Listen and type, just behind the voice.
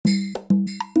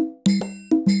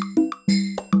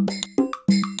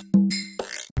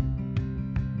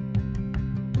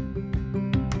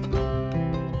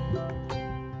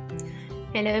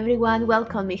Hello everyone,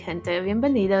 welcome mi gente,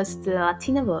 bienvenidos to the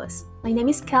Latina Boss. My name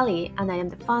is Kelly and I am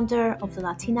the founder of the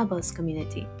Latina Boss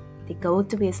community, the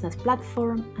go-to-business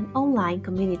platform and online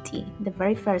community, the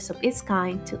very first of its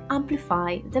kind to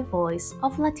amplify the voice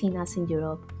of Latinas in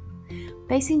Europe.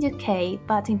 Based in UK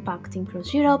but impacting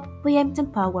across Europe, we aim to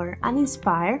empower and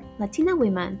inspire Latina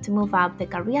women to move up the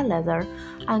career ladder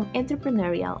and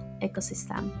entrepreneurial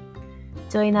ecosystem.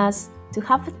 Join us to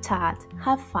have a chat,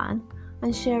 have fun,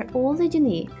 and share all the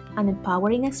unique and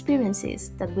empowering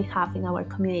experiences that we have in our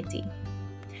community.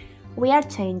 We are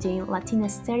changing Latina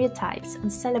stereotypes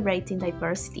and celebrating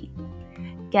diversity.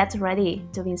 Get ready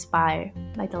to be inspired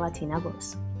by the Latina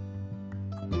Boss.